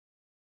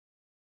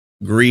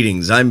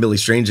Greetings, I'm Billy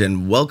Strange,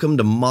 and welcome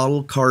to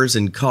Model Cars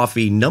and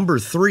Coffee number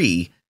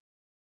 3.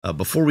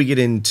 Before we get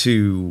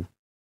into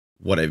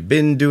what I've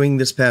been doing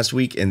this past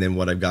week and then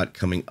what I've got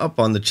coming up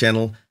on the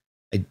channel,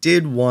 I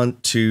did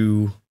want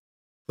to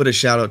put a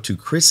shout out to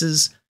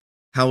Chris's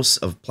House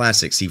of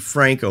Plastics. See,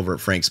 Frank over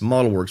at Frank's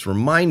Model Works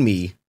remind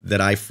me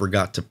that I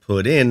forgot to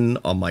put in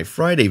on my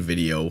Friday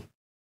video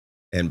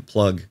and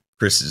plug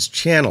Chris's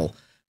channel.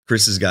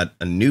 Chris has got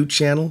a new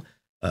channel.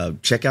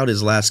 Check out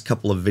his last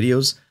couple of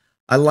videos.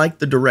 I like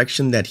the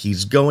direction that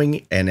he's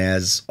going, and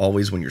as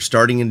always, when you're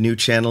starting a new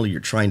channel, you're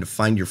trying to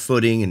find your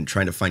footing and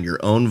trying to find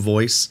your own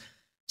voice.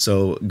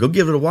 So go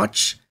give it a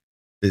watch.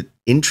 If it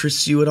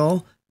interests you at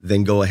all,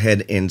 then go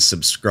ahead and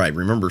subscribe.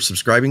 Remember,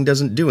 subscribing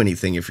doesn't do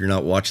anything if you're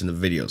not watching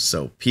the videos.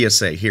 So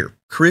PSA here.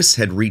 Chris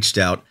had reached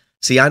out.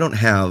 See, I don't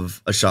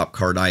have a shop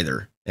card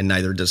either, and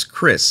neither does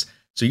Chris.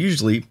 So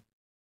usually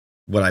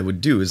what I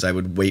would do is I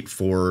would wait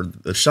for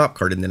the shop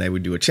card and then I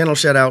would do a channel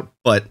shout out,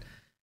 but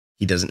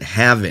he doesn't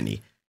have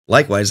any.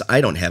 Likewise,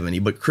 I don't have any,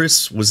 but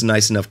Chris was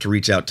nice enough to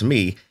reach out to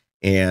me,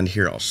 and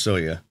here, I'll show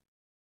you.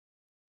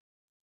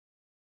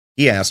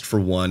 He asked for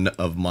one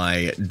of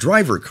my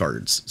driver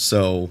cards,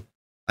 so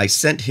I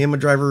sent him a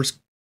driver's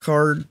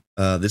card.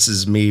 This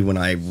is me when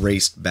I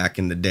raced back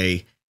in the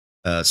day,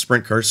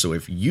 sprint cars, so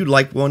if you'd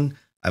like one,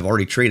 I've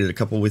already traded a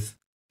couple with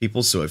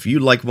people, so if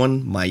you'd like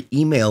one, my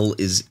email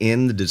is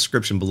in the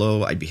description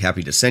below. I'd be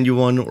happy to send you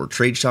one, or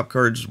trade shop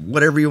cards,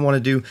 whatever you want to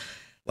do.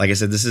 Like I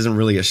said, this isn't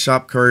really a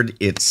shop card,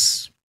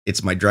 it's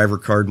my driver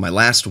card, my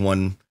last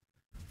one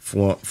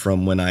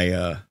from when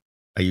I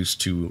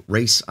used to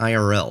race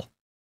IRL.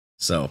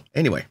 So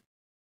anyway,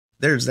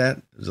 there's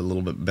that. There's a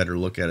little bit better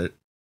look at it.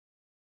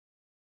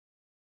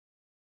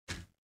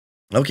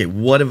 Okay,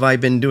 what have I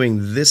been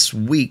doing this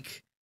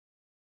week?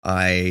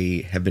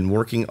 I have been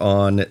working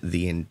on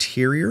the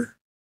interior.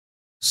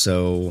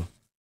 So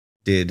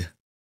did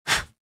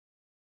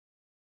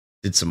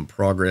some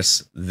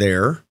progress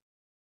there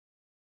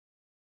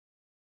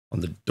on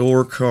the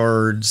door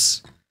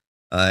cards.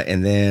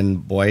 And then,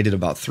 boy, I did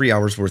about 3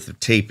 hours worth of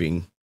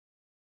taping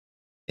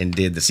and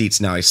did the seats.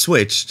 Now I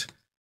switched.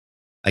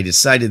 I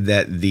decided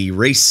that the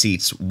race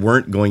seats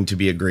weren't going to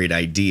be a great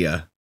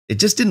idea. It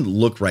just didn't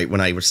look right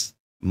when I was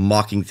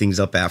mocking things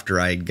up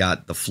after I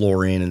got the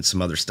floor in and some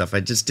other stuff.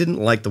 I just didn't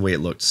like the way it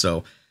looked.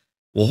 So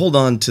we'll hold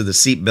on to the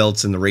seat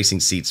belts and the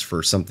racing seats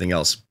for something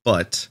else.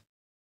 But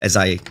and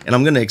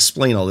I'm going to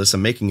explain all this.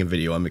 I'm making a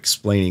video. I'm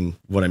explaining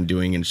what I'm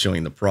doing and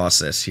showing the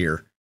process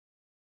here.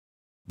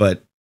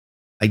 But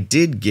I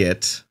did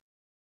get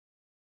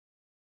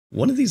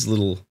one of these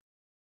little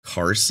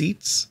car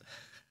seats.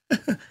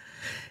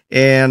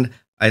 And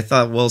I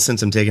thought, well,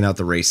 since I'm taking out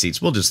the race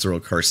seats, we'll just throw a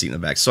car seat in the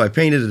back. So I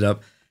painted it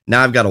up.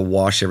 Now I've got to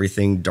wash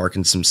everything,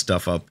 darken some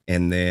stuff up,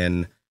 and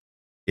then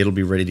it'll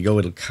be ready to go.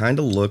 It'll kind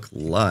of look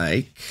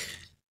like,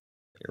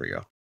 there we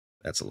go.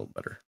 That's a little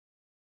better.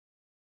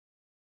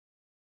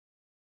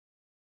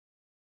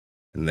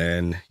 And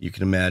then you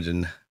can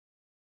imagine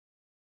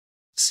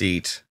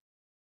seat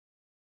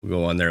will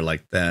go on there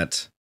like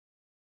that.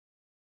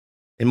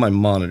 In my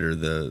monitor,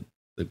 the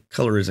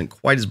color isn't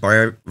quite as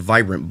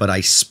vibrant, but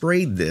I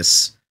sprayed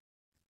this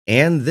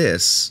and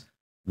this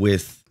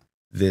with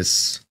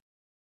this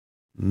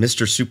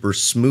Mr. Super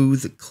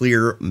Smooth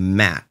Clear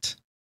Matte.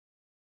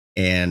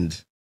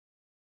 And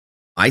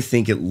I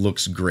think it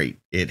looks great.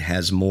 It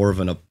has more of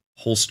an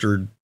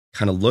upholstered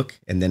kind of look.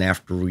 And then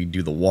after we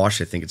do the wash,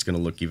 I think it's going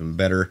to look even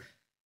better.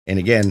 And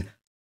again,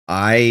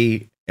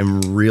 I am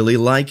really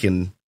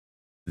liking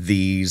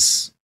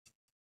these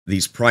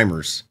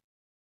primers,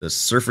 the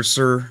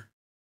surfacer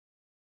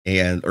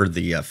or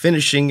the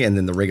finishing, and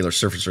then the regular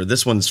surfacer.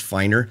 This one's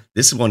finer.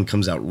 This one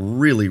comes out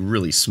really,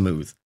 really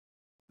smooth.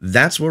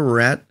 That's where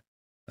we're at.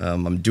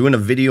 I'm doing a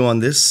video on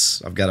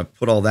this. I've got to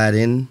put all that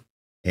in,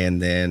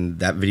 and then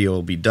that video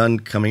will be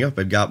done coming up.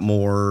 I've got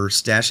more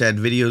stash ad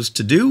videos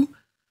to do.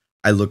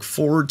 I look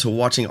forward to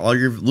watching all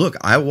your look.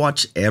 I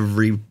watch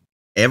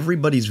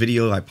everybody's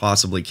video I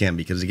possibly can,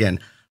 because again,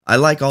 I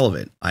like all of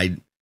it.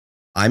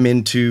 I'm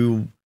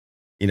into,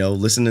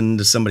 listening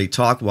to somebody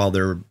talk while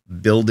they're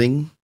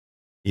building,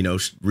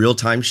 real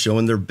time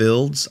showing their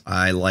builds.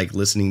 I like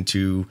listening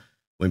to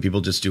when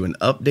people just do an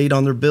update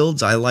on their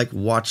builds. I like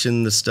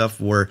watching the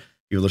stuff where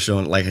people are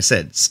showing, like I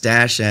said,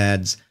 stash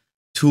ads,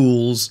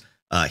 tools,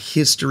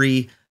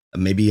 history,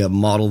 maybe a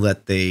model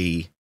that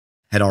they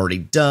had already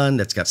done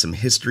that's got some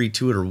history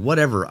to it or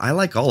whatever. I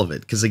like all of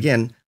it because,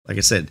 again, like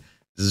I said,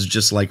 this is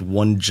just like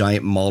one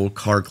giant model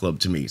car club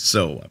to me.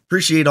 So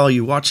appreciate all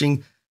you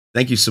watching.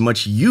 Thank you so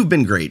much. You've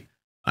been great.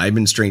 I've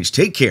been Strange.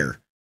 Take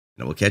care, and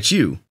I will catch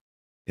you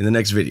in the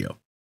next video.